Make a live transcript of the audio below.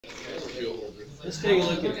Let's take a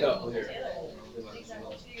look at a couple here.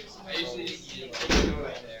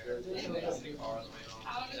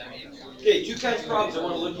 Okay, two kinds of problems I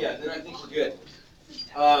want to look at, then I think we're good.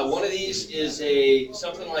 One of these is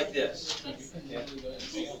something like this.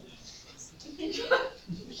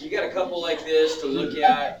 You got a couple like this to look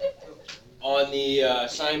at on the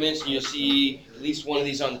assignments, and you'll see at least one of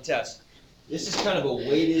these on the test. This is kind of a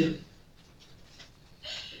weighted,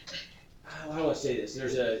 how do I say this?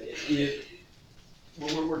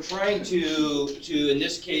 We're trying to, in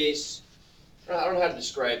this case, I don't know how to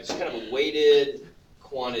describe it. It's kind of a weighted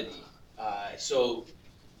quantity. So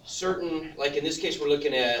certain, like in this case, we're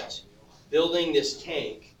looking at building this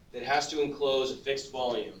tank that has to enclose a fixed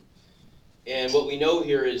volume. And what we know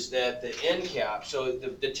here is that the end cap, so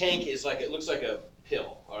the tank is like, it looks like a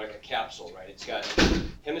pill or like a capsule, right? It's got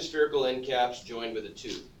hemispherical end caps joined with a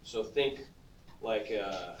tube. So think like an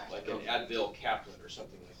Advil caplet or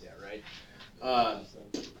something like that, right?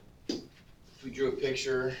 If we drew a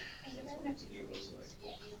picture.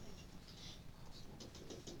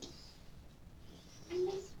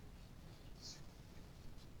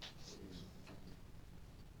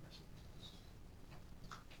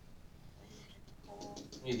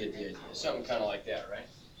 You get the idea. Something kind of like that, right?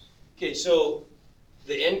 Okay, so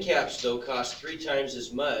the end caps, though, cost 3 times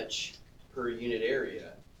as much per unit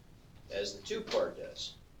area as the tube part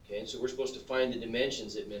does. Okay, and so we're supposed to find the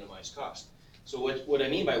dimensions that minimize cost. So what I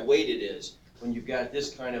mean by weighted is when you've got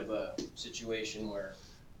this kind of a situation where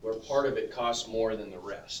part of it costs more than the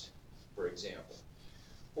rest, for example.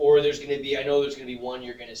 Or there's going to be, I know there's going to be one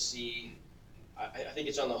you're going to see, I think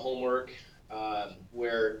it's on the homework,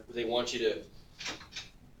 where they want you to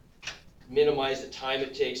minimize the time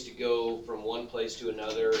it takes to go from one place to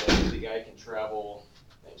another, and the guy can travel,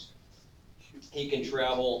 he can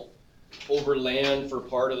travel over land for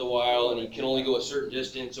part of the while, and he can only go a certain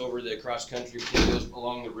distance over the cross country because he goes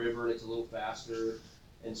along the river and it's a little faster.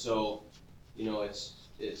 And so, you know, it's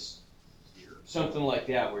something like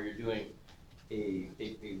that where you're doing a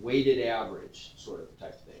weighted average sort of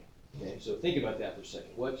type thing. Okay, so think about that for a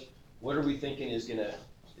second. What are we thinking is gonna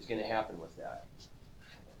happen with that?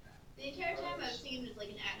 The entire time I was thinking it was like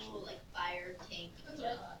an actual like fire tank, and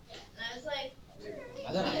I was like,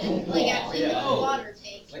 like actually like a water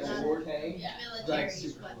tank, like a war tank, military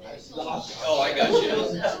weapons. Oh, I got you.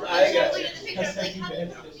 So I got looking you. at the picture, I was like, how the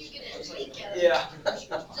fuck do you get a tank out of Yeah. just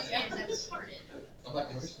because I was started.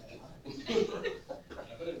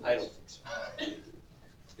 I don't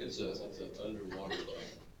think so. It's an underwater tank.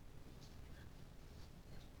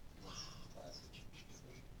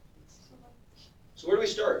 So where do we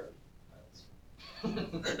start?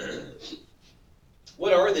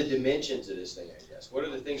 What are the dimensions of this thing, I guess? What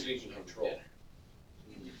are the things we can control?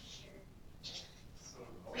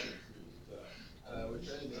 We're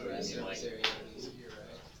trying to do a surface area here,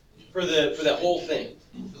 right? For the whole thing.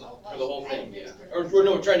 For the whole thing, yeah. Or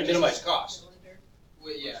no, we're trying to minimize cost.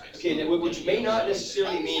 Well, yeah. Okay, then, which may not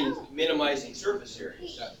necessarily mean minimizing surface area.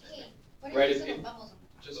 Right?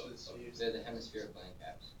 Just the hemispherical end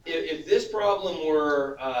caps. If this problem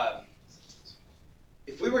were,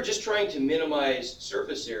 if we were just trying to minimize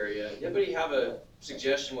surface area, anybody have a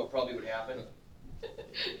suggestion what probably would happen?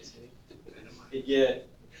 You'd get,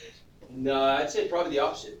 no, I'd say probably the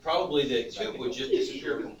opposite. Probably the tube would just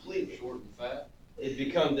disappear completely. Short and fat.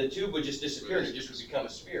 The tube would just disappear and it just would become a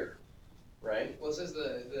sphere, right? Well, it says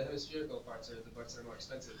the hemispherical parts are the parts that are more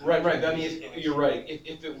expensive. Right. I mean, you're right.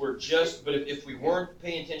 If it were just, but if we weren't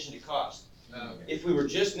paying attention to cost, if we were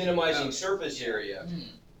just minimizing surface area,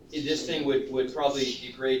 this thing would probably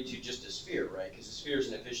degrade to just a sphere, right? Because a sphere is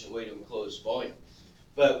an efficient way to enclose volume.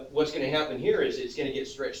 But what's going to happen here is it's going to get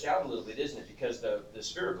stretched out a little bit, isn't it? Because the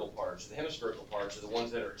spherical parts, the hemispherical parts, are the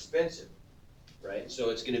ones that are expensive, right? So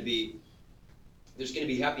it's going to be, there's going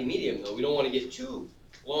to be happy medium, though. We don't want to get too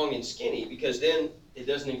long and skinny because then it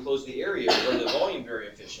doesn't enclose the area or the volume very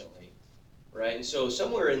efficiently, right? And so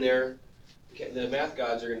somewhere in there, the math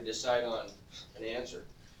gods are going to decide on an answer.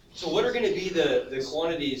 So what are going to be the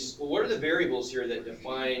quantities, well, what are the variables here that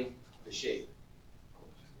define the shape?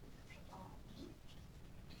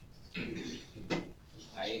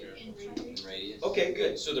 Height, radius. Okay,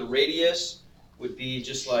 good. So the radius would be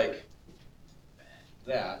just like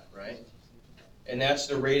that, right? And that's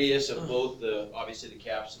the radius of both obviously the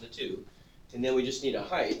caps and the tube. And then we just need a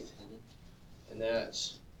height, and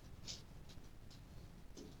that's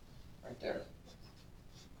right there.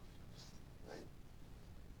 Right.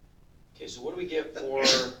 Okay, so what do we get for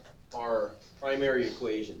our primary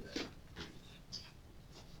equation then?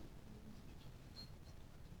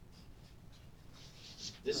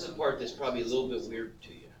 This is the part that's probably a little bit weird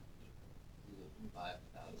to you.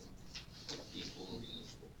 5,000.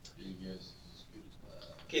 Equals.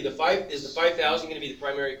 Okay, is the 5,000 gonna be the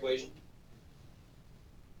primary equation?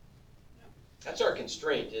 That's our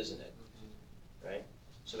constraint, isn't it? Right?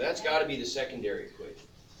 So that's gotta be the secondary equation.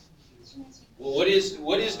 Well, what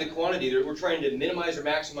is the quantity that we're trying to minimize or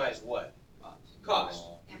maximize what? Cost.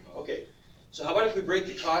 Okay, so how about if we break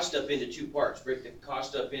the cost up into two parts? Break the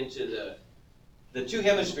cost up into the two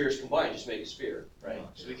hemispheres combined, just make a sphere, right?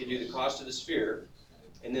 So we could do the cost of the sphere,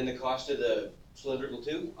 and then the cost of the cylindrical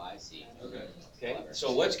tube. I see. Okay. Okay,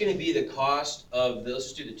 so what's gonna be the cost of let's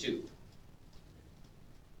just do the tube.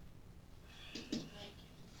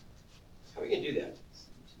 How are we gonna do that?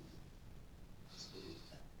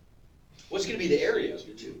 What's gonna be the area of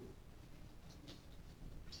the tube?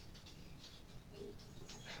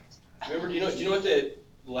 Remember, do you know what the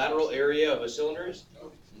lateral area of a cylinder is?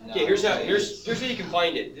 Okay, here's how you can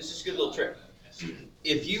find it. This is a good little trick.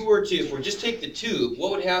 If we just take the tube, what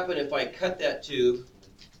would happen if I cut that tube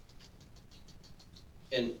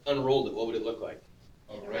and unrolled it? What would it look like?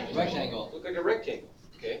 Rectangle. Look like a rectangle.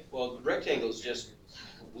 Okay, well, the rectangle is just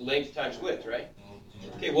length times width, right?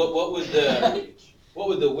 Okay, what would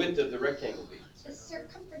the width of the rectangle be? The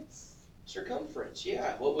circumference. Circumference,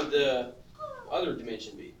 yeah. What would the other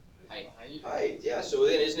dimension be? Height. Height, yeah. So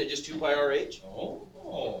then isn't it just 2 pi RH? Oh.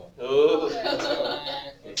 Oh.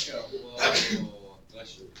 Let's go. Whoa.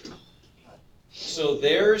 Bless you. So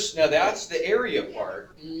that's the area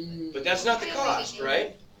part, but that's not the cost,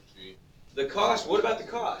 right? The cost, what about the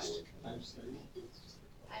cost?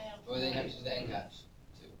 Or they have to do the end caps.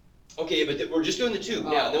 Okay, but we're just doing the tube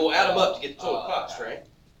now, and then we'll add them up to get the total cost, right?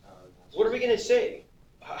 What are we gonna say?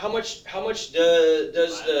 How much does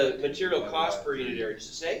the material cost per unit area? Does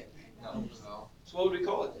it say? No. So what would we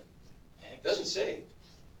call it then? It doesn't say.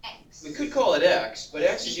 X. We could call it X, but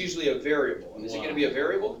X is usually a variable. And is it gonna be a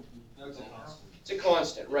variable? It's a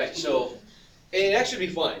constant, right, so, and X would be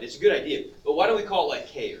fine, it's a good idea, but why don't we call it like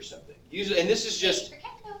K or something? Usually, and this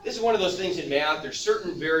is one of those things in math, there's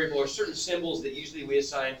certain variable or certain symbols that usually we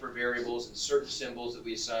assign for variables and certain symbols that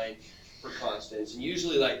we assign for constants, and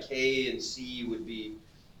usually like K and C would be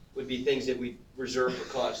things that we reserve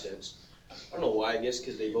for constants. I don't know why, I guess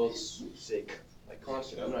because they both say like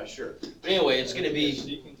constant, I'm not sure. But anyway, it's gonna be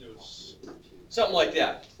something like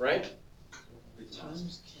that, right?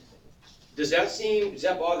 Does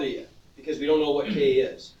that bother you? Because we don't know what K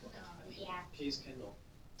is, Yeah. Case Kendall.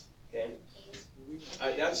 okay?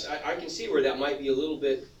 I can see where that might be a little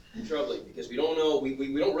bit troubling, because we don't know, we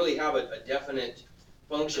don't really have a definite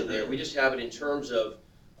function there. We just have it in terms of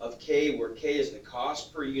K, where K is the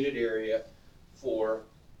cost per unit area for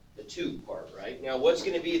the tube part, right? Now, what's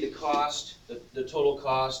gonna be the cost, the total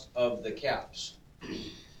cost of the caps?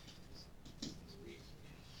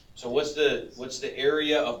 So what's the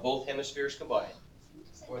area of both hemispheres combined?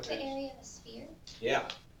 What's the area of a sphere? Yeah.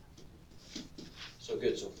 So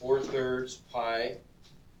good, so 4/3 pi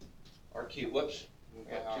r cubed, whoops,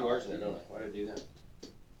 I got 2 r's in there, don't I? Why did I do that?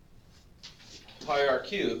 Pi r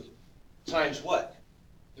cubed times what?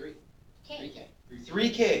 K. 3K.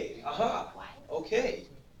 3K, aha, Why? okay.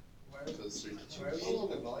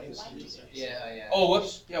 Yeah. Oh,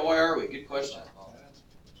 whoops, yeah, why are we? Good question.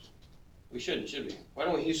 We shouldn't, should we? Why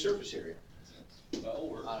don't we use surface area? That'll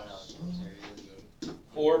work. I don't know.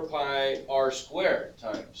 4 pi r squared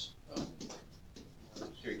times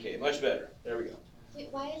 3K, much better, there we go. Wait,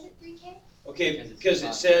 why is it 3K? Okay, because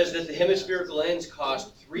it says that the hemispherical ends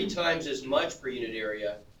cost 3 times as much per unit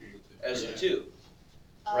area as the tube,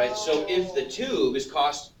 right? So if the tube is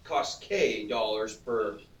cost K dollars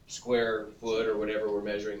per square foot or whatever we're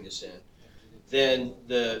measuring this in, then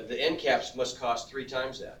the end caps must cost 3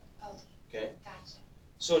 times that. Okay. Gotcha.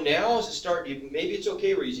 So now as a start, maybe it's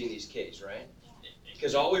okay we're using these Ks, right?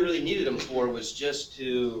 Because all we really needed them for was just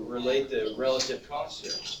to relate the relative costs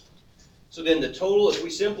here. So then the total, if we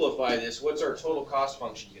simplify this, what's our total cost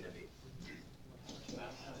function going to be?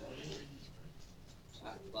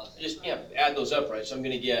 Just, add those up, right? So I'm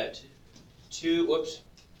going to get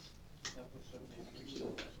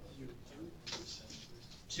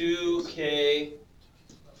 2K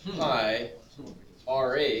pi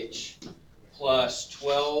RH plus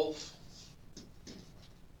 12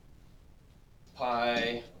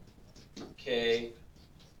 pi K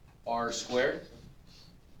R squared.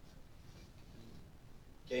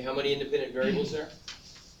 Okay, how many independent variables there?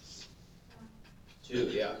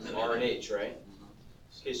 2, yeah, R and H, right?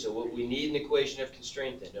 Okay, so what we need an equation of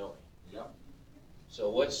constraint then, don't we? Yep. So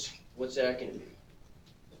what's that gonna be?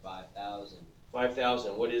 The 5,000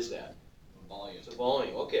 5,000, what is that? volume. It's a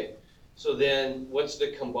volume, okay. So then, what's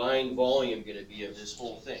the combined volume gonna be of this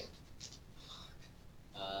whole thing?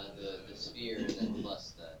 The sphere and then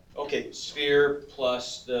plus the. okay, sphere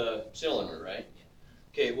plus the cylinder, right?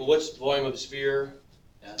 Okay, well, what's the volume of the sphere?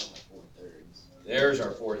 That's my 4/3. There's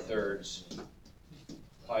our 4/3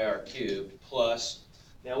 pi r cubed plus,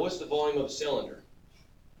 now what's the volume of a cylinder?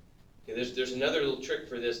 Okay, there's another little trick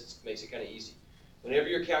for this that makes it kind of easy. Whenever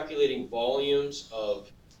you're calculating volumes of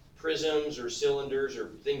prisms or cylinders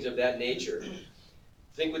or things of that nature,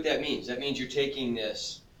 think what that means. That means you're taking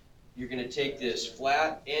this, you're going to take this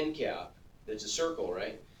flat end cap that's a circle,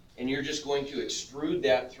 right? And you're just going to extrude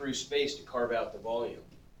that through space to carve out the volume.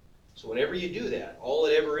 So whenever you do that, all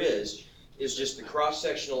it ever is just the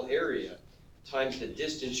cross-sectional area times the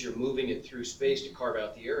distance you're moving it through space to carve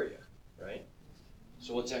out the area, right?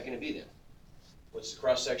 So what's that going to be then? What's the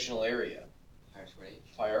cross-sectional area? Pi r squared h.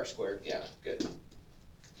 Pi r squared, yeah, good.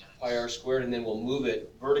 Pi r squared, and then we'll move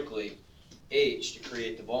it vertically, h, to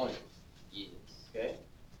create the volume, Yes. okay?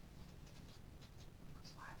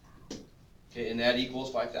 Okay, and that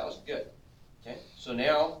equals 5,000, good. Okay, so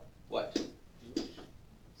now, what?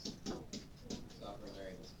 Software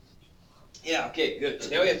variables. Yeah, okay, good.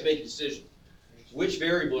 So now we have to make a decision. Which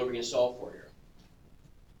variable are we going to solve for here?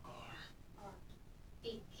 I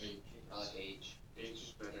like h. H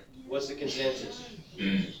is better. What's the consensus?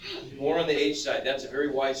 More on the h side. That's a very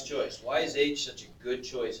wise choice. Why is h such a good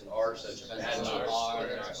choice and r such a bad Depends on choice? r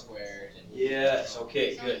and r squared. And Yes,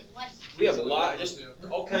 okay, good. We have a lot, just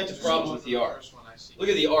all kinds of problems with the r. Look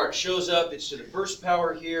at the r. It shows up, it's to the first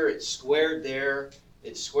power here, it's squared there,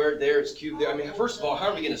 it's squared there, it's cubed there. I mean, first of all, how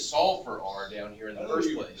are we going to solve for r down here in the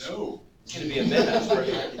first place? No. It's going to be a mess, right?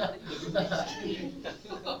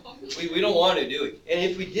 We don't want to, do we? And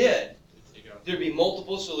if we did, there'd be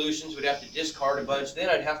multiple solutions. We'd have to discard a bunch.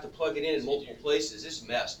 Then I'd have to plug it in multiple places. This is a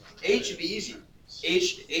mess. H would be easy.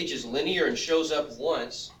 H is linear and shows up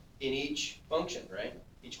once in each function, right?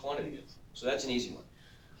 Each quantity. So that's an easy one.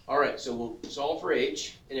 All right, so we'll solve for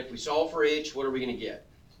h. And if we solve for h, what are we going to get?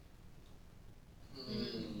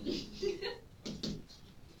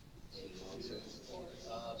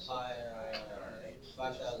 Pi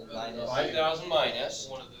 5,000 minus 5,000 minus.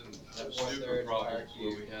 One of them, that 4/3 stupid problem pi r where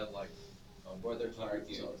we cubed. had like, 4/3 pi r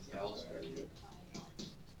cubed. Gauss.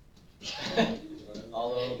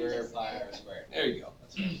 All over pi r squared. There you go.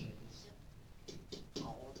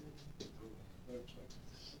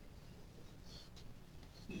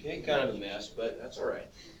 Okay, kind of a mess, but that's all right.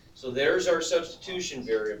 So there's our substitution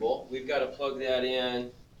variable. We've got to plug that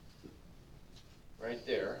in right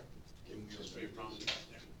there,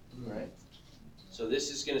 right? So this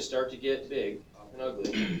is going to start to get big and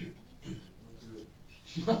ugly.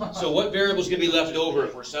 So what variable is going to be left over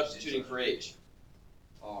if we're substituting for h?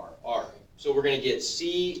 R. So we're going to get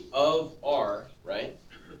c of r, right?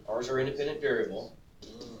 R is our independent variable,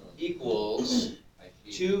 equals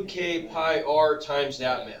 2k pi r times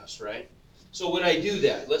that mass, right? So when I do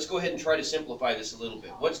that, let's go ahead and try to simplify this a little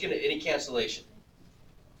bit. What's going to, any cancellation?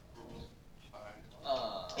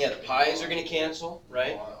 Yeah, the pi's are going to cancel,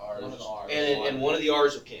 right? And one of the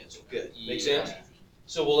r's will cancel. Good. Make sense?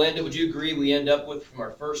 So we'll end up, would you agree, we end up with, from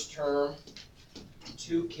our first term,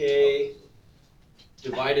 2k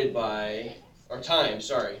divided by, or times,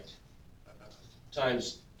 sorry,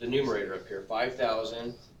 times the numerator up here,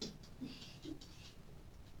 5,000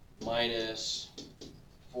 minus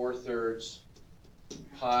 4/3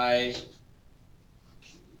 pi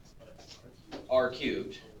r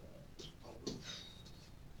cubed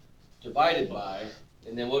divided by,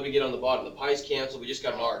 and then what did we get on the bottom? The pi's canceled, we just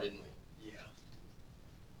got an r, didn't we?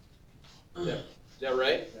 Yeah. Is that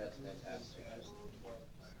right? That's fantastic.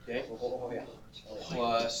 Okay. Oh, yeah.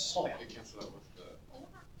 Plus It cancels out with the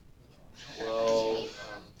 12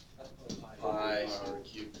 pi r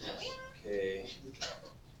cubed. k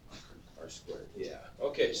r squared. Yeah.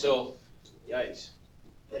 Okay, so, yikes.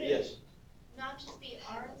 Would it Yes. not just be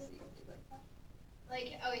r?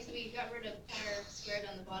 Like, okay, so we got rid of pi r squared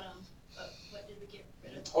on the bottom, but what did we get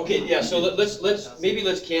rid of? Okay, yeah, so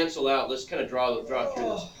let's cancel out, let's kind of draw through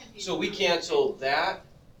this. So we cancel that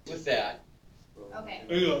with that,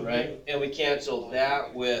 Okay, right? And we cancel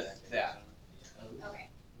that with that. okay.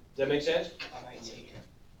 Does that make sense?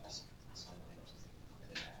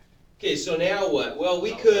 Okay, so now what? Well,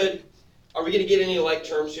 we could, are we gonna get any like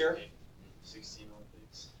terms here? 16 on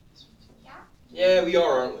things. Yeah, we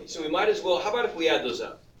are, aren't we? So we might as well, how about if we add those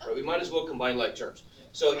up? Right, we might as well combine like terms.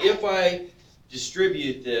 So if I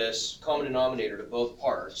distribute this common denominator to both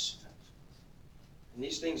parts, and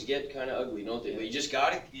these things get kind of ugly, don't they? But you just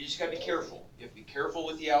gotta be careful. You have to be careful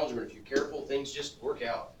with the algebra. If you're careful, things just work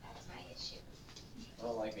out. That's my issue. I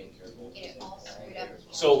don't like being careful. Get it all screwed up.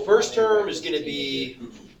 So first term is gonna be,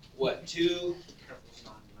 what, 2?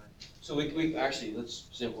 So we actually, let's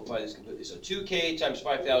simplify this completely. So 2K times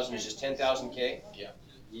 5,000 is just 10,000K? Yep.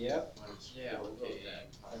 Yeah, we'll go with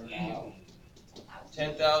that.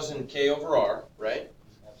 10,000K over R, right?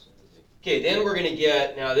 Absolutely. Okay, then we're gonna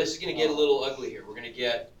get, now this is gonna get a little ugly here. We're gonna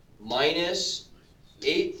get minus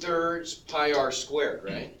 8/3 pi R squared,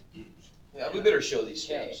 right? Yeah, we better show these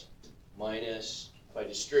steps. Minus, if I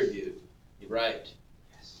distribute, you're right.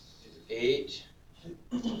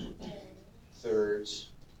 8/3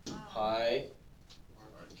 pi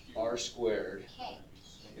R squared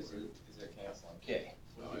Is there chaos on? K.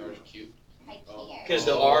 R cubed. Because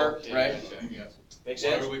the R, Okay, right? okay, yeah. Make Why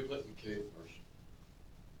sense? are we putting K first?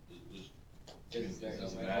 Does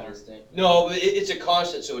it matter? No, but it's a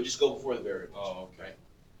constant, so it would just go before the variable. Oh, okay.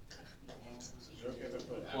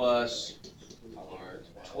 Plus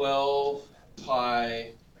 12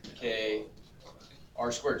 pi K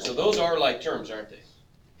R squared. So those are like terms, aren't they?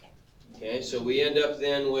 Okay, so we end up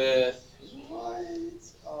then with, What?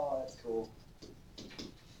 Oh, that's cool.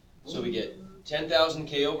 so we get 10,000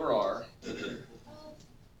 K over R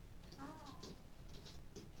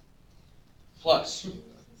plus,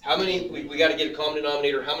 how many, we gotta get a common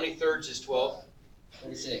denominator, how many thirds is 12?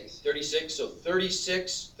 36. 36, so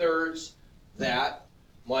 36/3 that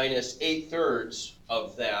minus 8/3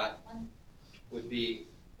 of that would be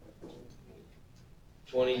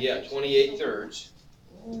 28/3.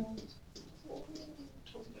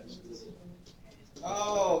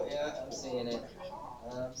 Oh, yeah, I'm seeing it.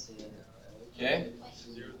 I'm seeing it. Okay?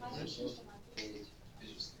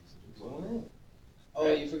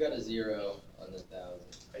 Oh, you forgot a 0 on the 1,000.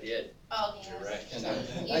 I did. Oh, You're right.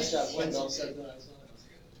 Nice job, Kendall.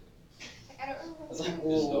 I was like,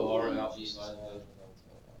 whoa.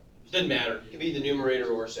 Doesn't matter, it can be the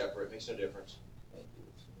numerator or separate, makes no difference.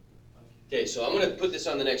 Okay, so I'm gonna put this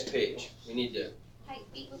on the next page. We need to,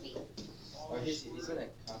 Or he's gonna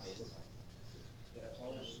copy it.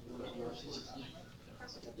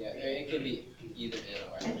 Yeah, it could be either in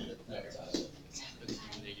or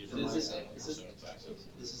This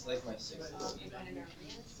is like my 6th.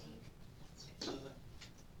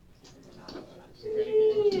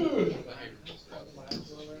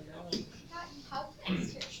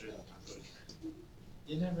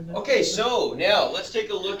 You never know. okay, so now let's take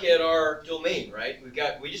a look at our domain, right?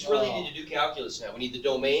 We just really need to do calculus now. We need the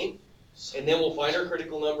domain, and then we'll find our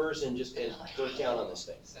critical numbers and just go to town on this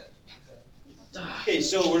thing. Okay,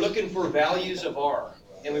 so we're looking for values of R,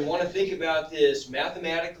 and we want to think about this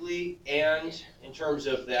mathematically and in terms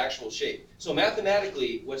of the actual shape. So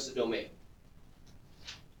mathematically, what's the domain?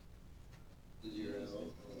 0.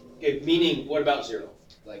 Okay, meaning, what about 0?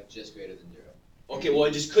 Like just greater than 0. Okay, well,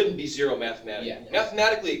 it just couldn't be 0 mathematically. Yeah.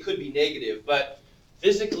 Mathematically, it could be negative, but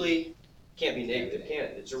physically, can't be negative, can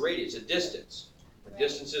it? It's a radius, a distance.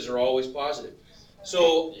 Distances are always positive.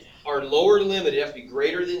 So our lower limit, it has to be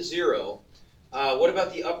greater than 0. What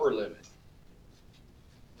about the upper limit?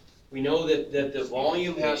 We know that the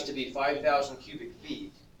volume has to be 5,000 cubic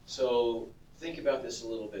feet. So think about this a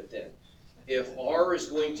little bit then. If R is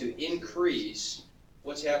going to increase,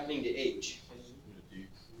 what's happening to H?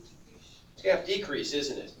 It's gonna have to decrease,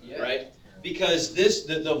 isn't it? Yeah. Right? Because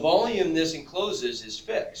the volume this encloses is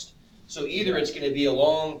fixed. So either it's gonna be a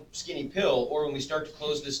long skinny pill, or when we start to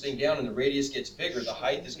close this thing down and the radius gets bigger, the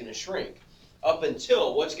height is gonna shrink. Up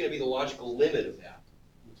until, what's gonna be the logical limit of that?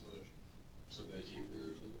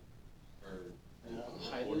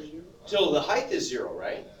 Till the height is 0,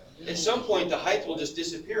 right? At some point, the height will just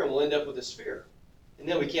disappear and we'll end up with a sphere. And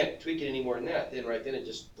then we can't tweak it any more than that. Then right then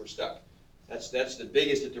we're stuck. That's the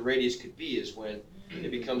biggest that the radius could be, is when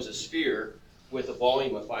it becomes a sphere with a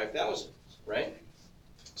volume of 5,000, right?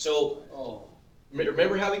 So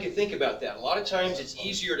remember how we can think about that. A lot of times it's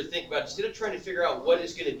easier to think about, instead of trying to figure out what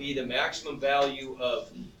is going to be the maximum value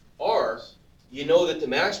of R, you know that the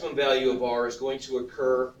maximum value of R is going to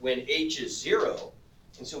occur when H is 0.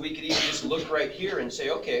 And so we could even just look right here and say,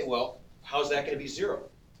 okay, well, how's that going to be 0?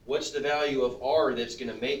 What's the value of R that's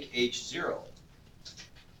going to make H 0?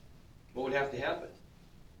 What would have to happen?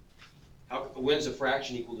 When's a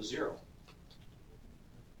fraction equal to 0?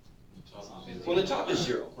 When the top is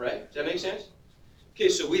 0, right? Does that make sense? Okay,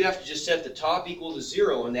 so we'd have to just set the top equal to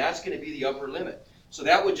 0, and that's going to be the upper limit. So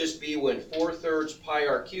that would just be when 4/3 pi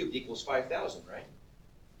R cubed equals 5,000, right?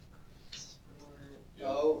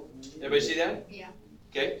 Oh. Everybody see that? Yeah.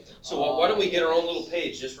 Okay, so why don't we get our own little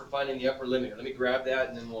page just for finding the upper limit? Let me grab that,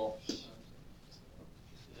 and then we'll...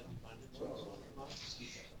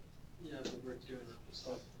 Yeah, but we're doing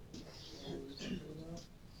stuff.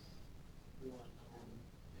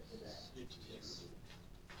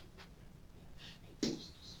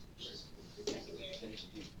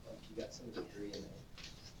 You got some debris in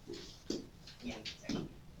there.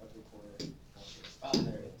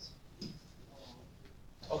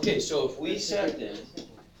 Okay, so if we set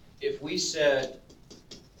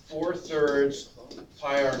 4/3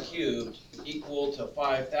 pi r cubed equal to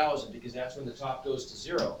 5,000, because that's when the top goes to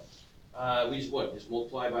 0. We just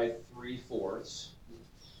multiply by 3/4.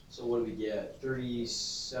 So what do we get?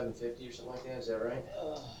 3750 or something like that, is that right?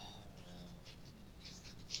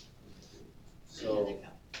 So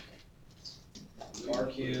r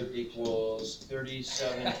cubed equals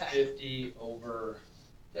 3750 over,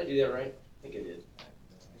 did I do that right? I think I did.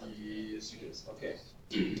 Yes, you did. Okay.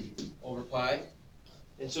 Over pi.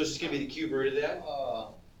 And so it's just gonna be the cube root of that,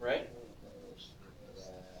 right?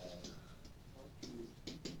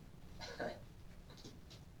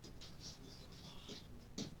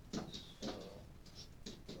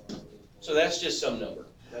 So that's just some number.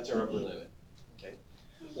 That's our upper limit. Okay.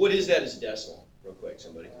 What is that as a decimal? Real quick,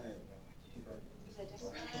 somebody.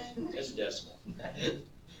 That's a decimal.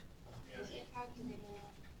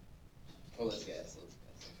 Oh, let's guess.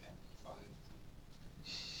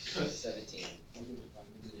 17.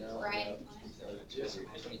 Brian. No,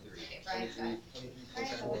 23. Okay, Brian's got it.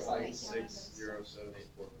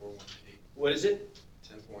 6078441 What is it?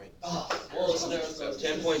 10 point. Oh, well, so there was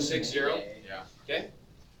 10.60. Yeah. Okay.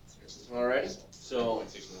 All right. So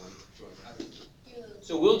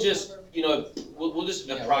 10.61. we'll just, we'll just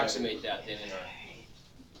approximate that then in our.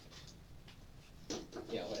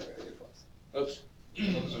 Yeah, whatever, you're close. Oops.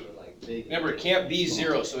 Those are like big. Remember, it can't be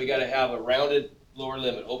 0, so we got to have a rounded lower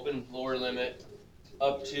limit, open lower limit,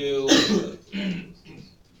 up to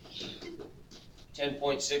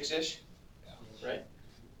 10.6-ish, right?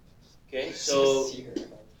 Okay, so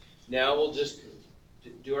now we'll just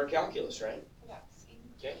do our calculus, right?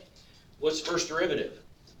 Okay. What's first derivative?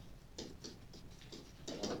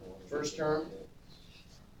 First term?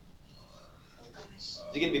 Is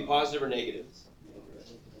it going to be positive or negative?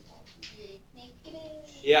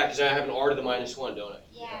 Yeah, because I have an r to the -1, don't I?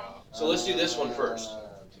 Yeah. So let's do this one first.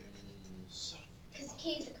 Because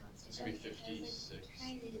K is a constant. It's gonna be 56.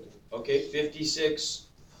 Okay, 56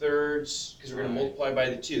 thirds, because we're going to multiply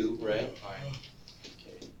by the 2, right? Pi.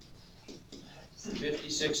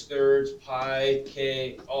 56 thirds pi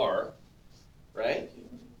k r, right?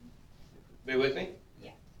 Be with me?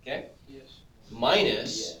 Yeah. Okay? Yes.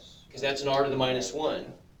 Minus, because that's an r to the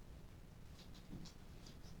 -1.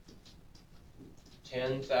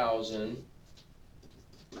 10,000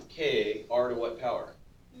 k r to what power?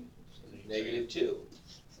 -2.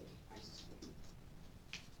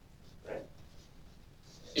 Right?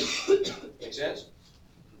 Make sense?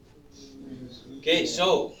 Okay,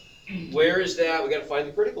 so where is that? We got to find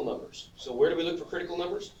the critical numbers. So where do we look for critical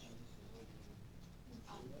numbers?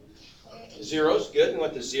 Zeros, good. We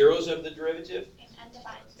want the zeros of the derivative.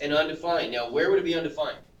 Undefined. And undefined. Now, where would it be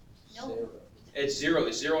undefined? No. It's 0.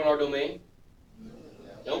 Is 0 in our domain?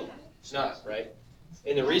 Nope, it's not, right?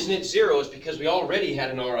 And the reason it's 0 is because we already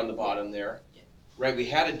had an r on the bottom there, right? We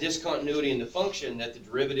had a discontinuity in the function that the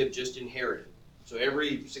derivative just inherited. So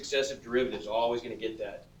every successive derivative is always going to get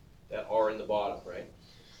that r in the bottom, right?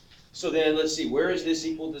 So then let's see, where is this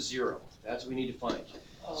equal to 0? That's what we need to find.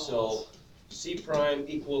 So c prime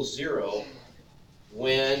equals 0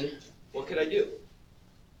 when, what could I do?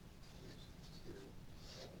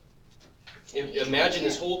 Imagine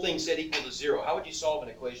this whole thing said equal to 0. How would you solve an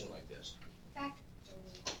equation like this?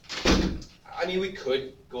 I mean, we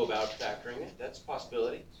could go about factoring it. That's a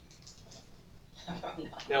possibility.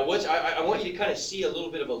 Now, I want you to kind of see a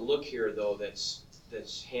little bit of a look here, though, that's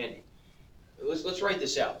handy. Let's write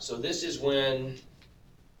this out. So this is when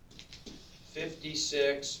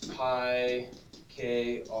 56 pi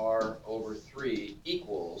k r over 3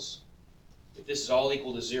 equals, if this is all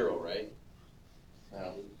equal to 0, right?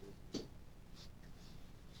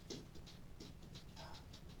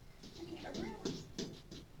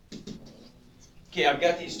 Okay, I've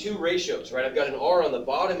got these two ratios, right? I've got an r on the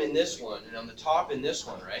bottom in this one, and on the top in this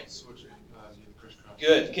one, right? Switch it, crisscross.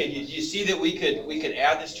 Good. Okay, you see that we could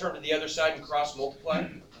add this term to the other side and cross multiply,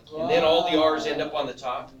 and then all the r's end up on the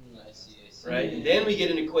top, I see. right? And then we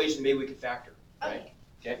get an equation maybe we can factor, right?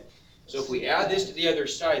 Okay. Okay. So if we add this to the other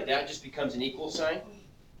side, that just becomes an equal sign,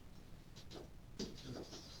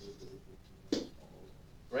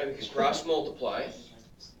 right? We can cross multiply.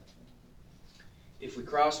 If we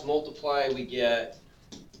cross multiply, we get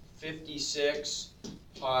 56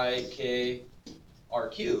 pi k r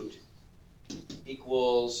cubed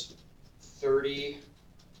equals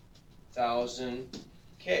 30,000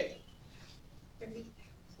 k.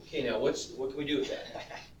 Okay, now what can we do with that?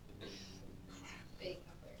 Big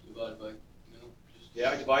number. Divide by,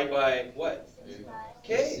 Yeah, divide by what?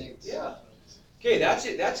 K. Yeah. Okay, that's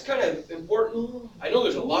it. That's kind of important. I know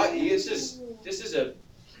there's a lot. This is a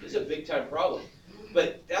big time problem,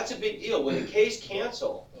 but that's that's a big deal. When the K's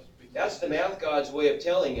cancel, that's the math god's way of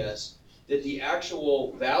telling us that the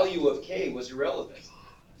actual value of K was irrelevant.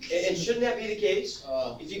 And shouldn't that be the case?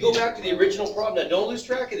 If you go back to the original problem, now don't lose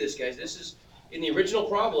track of this, guys. This is, in the original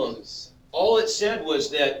problem, all it said was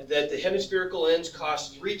that the hemispherical ends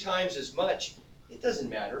cost 3 times as much. It doesn't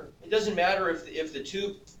matter. It doesn't matter if the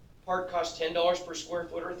tube part costs $10 per square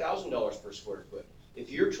foot or $1,000 per square foot. If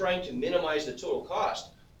you're trying to minimize the total cost,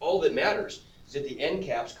 all that matters is that the end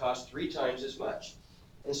caps cost 3 times as much.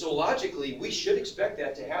 And so logically, we should expect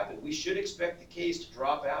that to happen. We should expect the K's to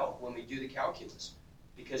drop out when we do the calculus,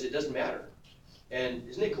 because it doesn't matter. And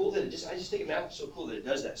isn't it cool that I just think math is so cool that it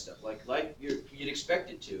does that stuff. Like you'd expect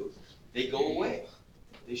it to. They go away.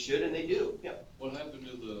 They should and they do. Yeah. What happened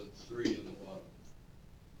to the 3 in the bottom?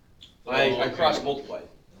 I cross multiplied.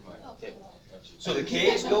 Okay. So the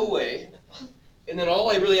K's go away, and then all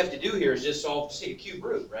I really have to do here is just solve, say, a cube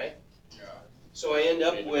root, right? Yeah. So I end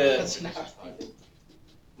up with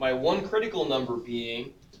my one critical number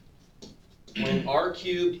being when r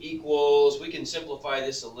cubed equals, we can simplify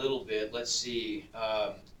this a little bit, let's see,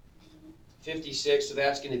 56, so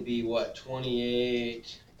that's going to be what,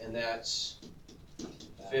 28, and that's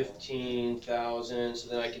 15,000, so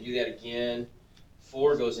then I can do that again.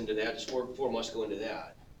 4 goes into that, just 4 must go into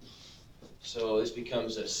that. So this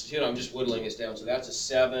becomes a, I'm just whittling this down, so that's a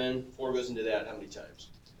 7, 4 goes into that, how many times?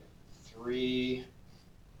 3,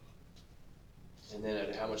 and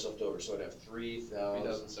then how much left over? So I'd have 3,000.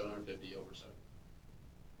 3,750 over 7.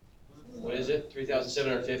 What is it?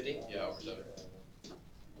 3,750? Yeah, over 7.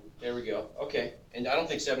 There we go. Okay. And I don't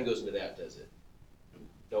think 7 goes into that, does it?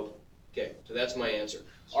 Nope. Okay. So that's my answer.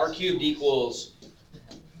 R cubed equals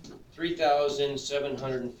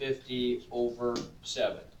 3,750 over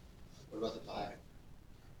 7. What about the pi?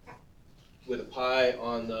 With a pi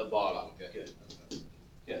on the bottom. Okay.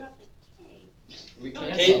 Good. We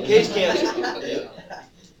K's canceled. Yeah.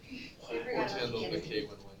 Portend over the K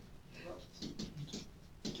win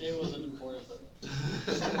K wasn't important.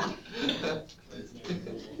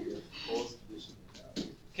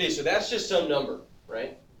 Okay, so that's just some number,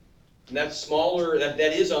 right? And that's smaller, that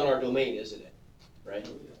is on our domain, isn't it? Right?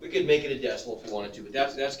 We could make it a decimal if we wanted to, but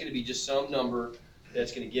that's going to be just some number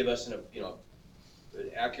that's going to give us an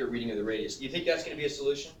accurate reading of the radius. Do you think that's going to be a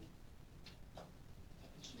solution?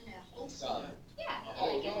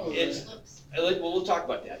 Well, we'll talk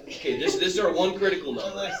about that. Okay, this is our one critical It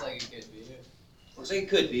number. looks like it could be. Looks like it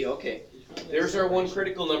could be, okay. There's our one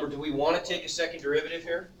critical number. Do we want to take a second derivative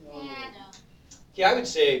here? Okay, I would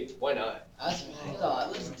say, why not? That's what I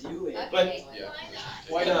thought. Let's do it. Okay, Yeah.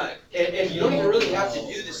 Why not? And you don't even really have to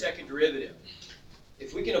do the second derivative.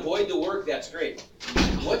 If we can avoid the work, that's great.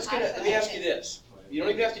 Let me ask you this. You don't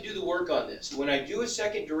even have to do the work on this. When I do a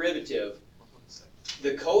second derivative,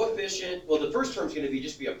 the coefficient, well, the first term's going to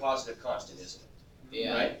just be a positive constant, isn't it?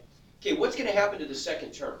 Yeah. Right? Okay, what's going to happen to the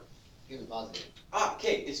second term? Give it positive.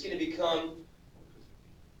 Okay, it's going to become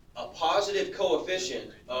a positive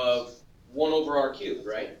coefficient of 1 over r cubed,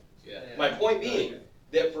 right? Yeah. My point being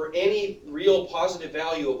that for any real positive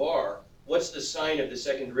value of r, what's the sign of the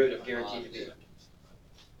second derivative guaranteed to be? It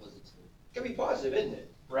can be positive, isn't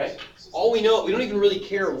it? Right? All we know, we don't even really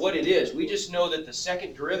care what it is. We just know that the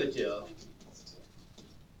second derivative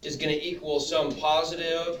is going to equal some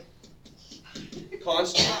positive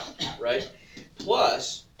constant, right?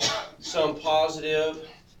 Plus some positive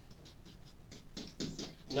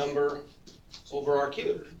number over r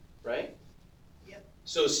cubed, right? Yep.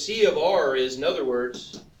 So C of r is, in other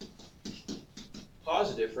words,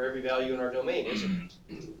 positive for every value in our domain, isn't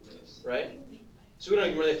it? Right? So we don't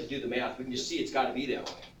even really have to do the math. We can just see it's got to be that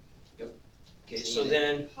way. Yep. Okay, so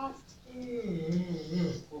then,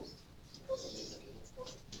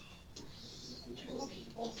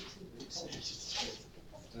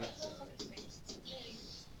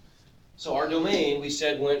 so our domain, we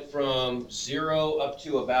said, went from 0 up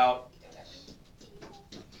to about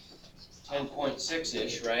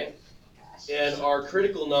 10.6-ish, right? And our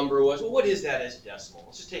critical number was, well, what is that as a decimal?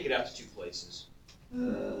 Let's just take it out to 2 places.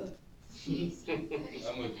 I'm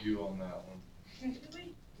with you on that one.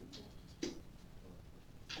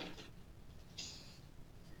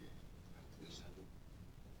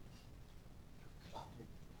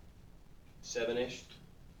 7-ish.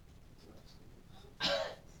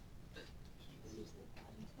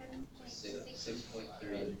 Six point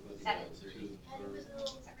three. Seven.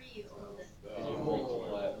 You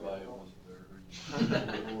multiply it by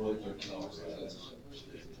 1/3.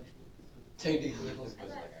 Technically.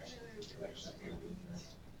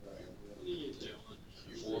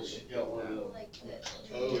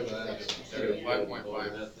 Oh, that's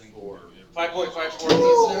 5.54.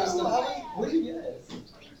 5.54. What did you get?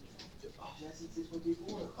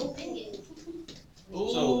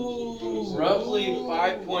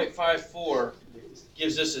 5.54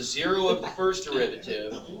 gives us a 0 of the first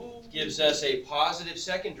derivative, gives us a positive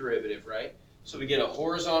second derivative, right? So we get a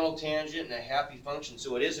horizontal tangent and a happy function,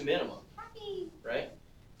 so it is a minimum, right?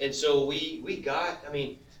 And so we got, I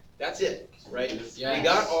mean, that's it, right? Yes. We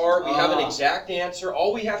got R, we have an exact answer,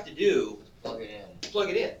 all we have to do, Plug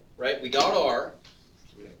it in. right? We got R,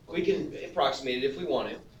 we can approximate it if we want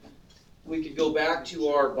to. We could go back to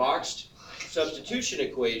our boxed substitution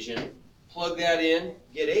equation, plug that in,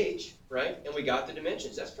 get H, right? And we got the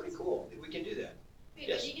dimensions. That's pretty cool. We can do that. Wait,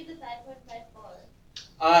 Yes. where did you get the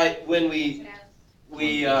 5.54? When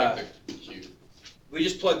we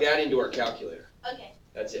just plug that into our calculator. Okay.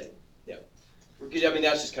 That's it. Yeah. Because I mean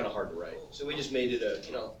that's just kind of hard to write. So we just made it a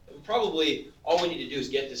probably all we need to do is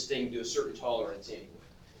get this thing to a certain tolerance anyway.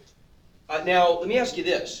 Now let me ask you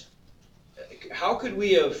this: how could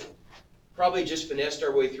we have probably just finessed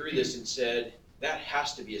our way through this and said that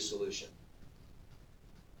has to be a solution?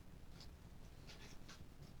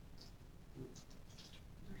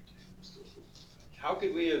 How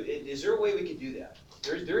could we have? Is there a way we could do that?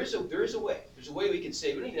 There is a way. There's a way we can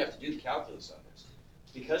say we don't even have to do the calculus on this.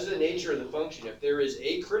 Because of the nature of the function, if there is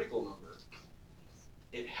a critical number,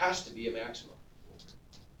 it has to be a maximum.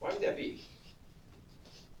 Why would that be?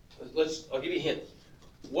 I'll give you a hint.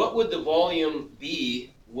 What would the volume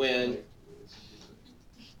be when,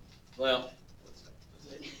 well,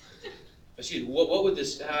 excuse me, what would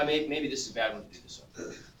this, maybe this is a bad one to do this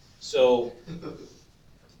one. So,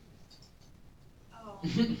 Oh,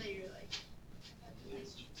 so you're like.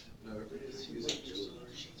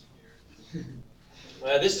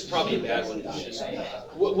 this is probably a bad one to do this one.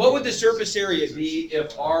 What would the surface area be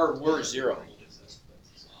if R were 0?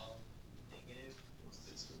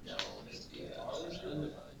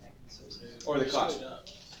 Or the cost?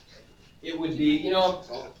 It would be,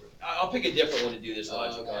 I'll pick a different one to do this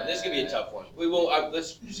logic on. This is gonna be a tough one. We won't,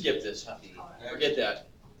 let's skip this. Forget that.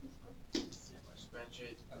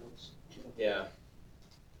 Yeah.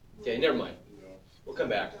 Okay, never mind. We'll come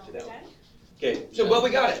back to that one. Okay, so, well,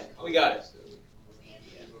 we got it. We got it.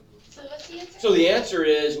 So what's the answer? So the answer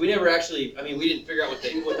is, we never actually, I mean, we didn't figure out what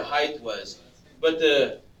the height was. But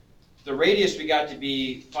the radius we got to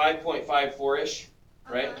be 5.54-ish,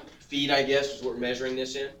 right? Feet, I guess, is what we're measuring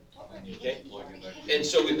this in. Okay? And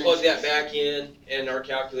so we plug that back in, and our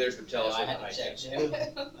calculators would tell us what the height is.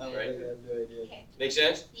 Right? Make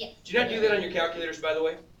sense? Yes. Do you not do that on your calculators, by the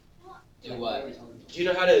way? Do what? Do you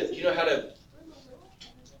know how to,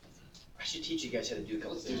 I should teach you guys how to do a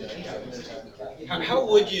couple things. How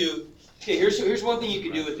would you, okay, here's one thing you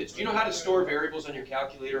can do with this. Do you know how to store variables on your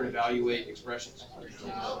calculator and evaluate expressions?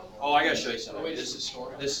 Oh, I gotta show you something. This is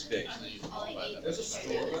big. There's a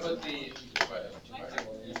store. But the.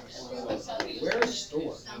 Where is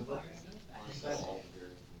store?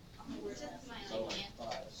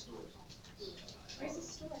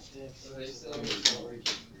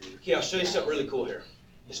 Okay, I'll show you something really cool here.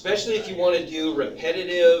 Especially if you want to do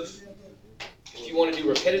repetitive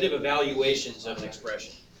evaluations of an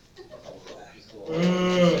expression.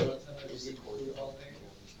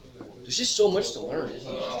 There's just so much to learn,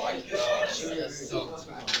 isn't there? Oh my gosh.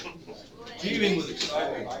 Teaming was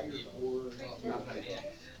exciting.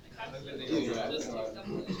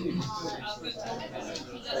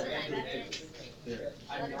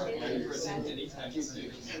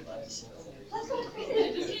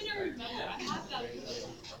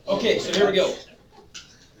 Okay, so here we go.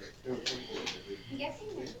 I'm guessing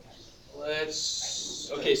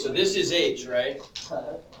Okay, so this is H, right?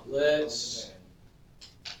 Let's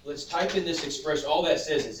type in this expression. All that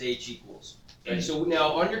says is H equals. Right? So now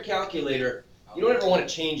on your calculator, you don't ever want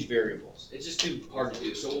to change variables. It's just too hard to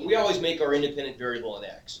do. So we always make our independent variable an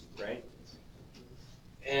X, right?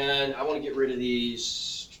 And I want to get rid of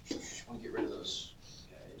these. I want to get rid of those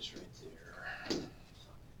guys right there.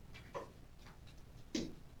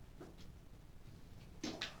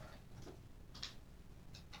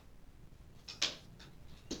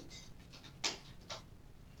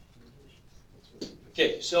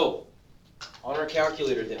 Okay, so on our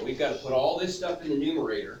calculator then, we've got to put all this stuff in the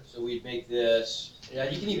numerator. So we'd make this, yeah,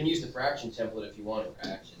 you can even use the fraction template if you want it.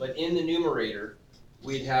 But in the numerator,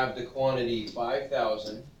 we'd have the quantity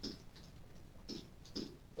 5,000.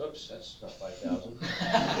 Oops, that's not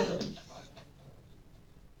 5,000.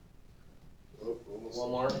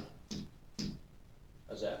 One more.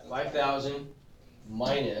 How's that? 5,000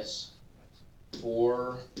 minus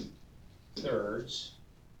 4/3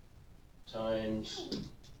 times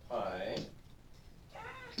pi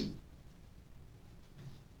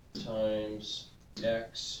times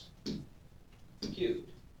x cubed.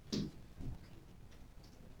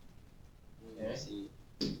 Okay.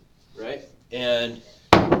 Right? And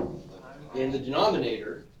in the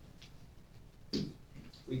denominator,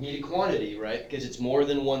 we need a quantity, right? Because it's more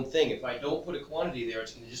than one thing. If I don't put a quantity there,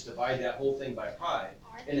 it's going to just divide that whole thing by pi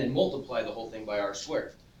and then multiply the whole thing by r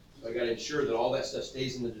squared. So I got to ensure that all that stuff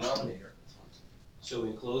stays in the denominator. So we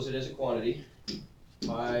enclose it as a quantity,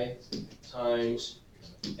 pi times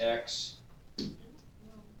x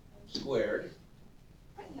squared.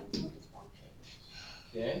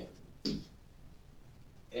 Okay.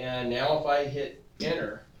 And now if I hit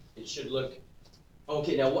enter, it should look,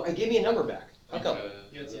 okay, now give me a number back. How come?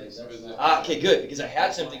 Okay, good, because I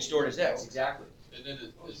had something stored as x, exactly. And then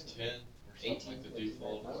it's 10, like the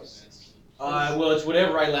default. Well, it's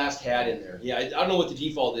whatever I last had in there. Yeah, I don't know what the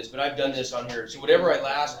default is, but I've done this on here. So whatever I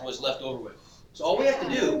last was left over with. So all we have to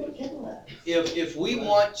do, if we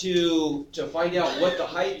want to find out what the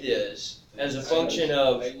height is as a function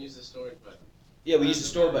of, Use the storage button. yeah, we use the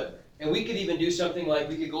store button. And we could even do something like,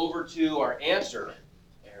 we could go over to our answer,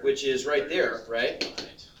 which is right there, right?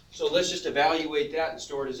 So let's just evaluate that and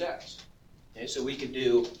store it as x. Okay, so we could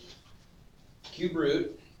do cube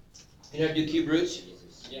root. You know how to do cube roots?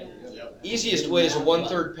 Yeah. Easiest way is a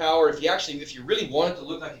 1/3 power. If you really want it to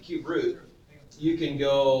look like a cube root, you can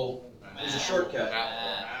go, there's a shortcut.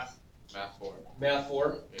 Math 4. Math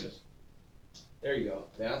 4. Yes. There you go,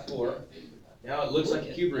 math 4. Now it looks like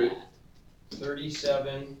a cube root.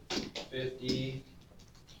 3750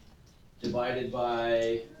 divided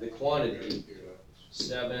by the quantity,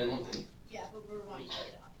 7 Yeah, but we're wanting to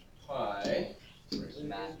get pi,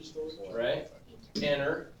 right?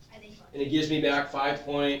 Enter. I think. And it gives me back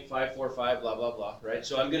 5.545, blah, blah, blah, right?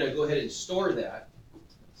 So I'm going to go ahead and store that.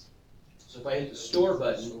 So if I hit the store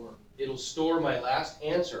button, it'll store my last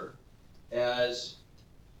answer as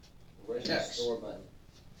Where's the X. store button?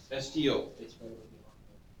 STO. It's right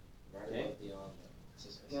Okay. above the on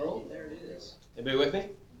there. No, there it is. Everybody with me?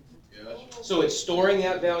 Yes. So it's storing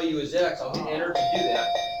that value as X. I'll hit enter to do that.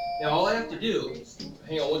 Now all I have to do,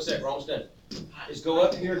 hang on one sec, we're almost done, is go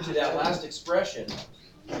up here to that last expression,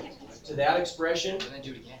 to that expression, And then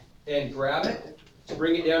do it again. and grab it, to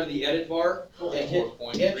bring it down to the edit bar, and hit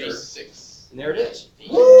enter. 4.36. And there it is.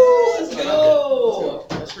 Woo! Let's go!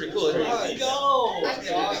 That's pretty cool, isn't it? Let's go!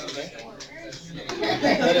 That's awesome.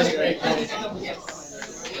 That is great.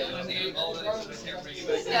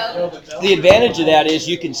 So, The advantage of that is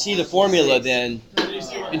you can see the formula then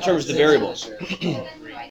in terms of the variables.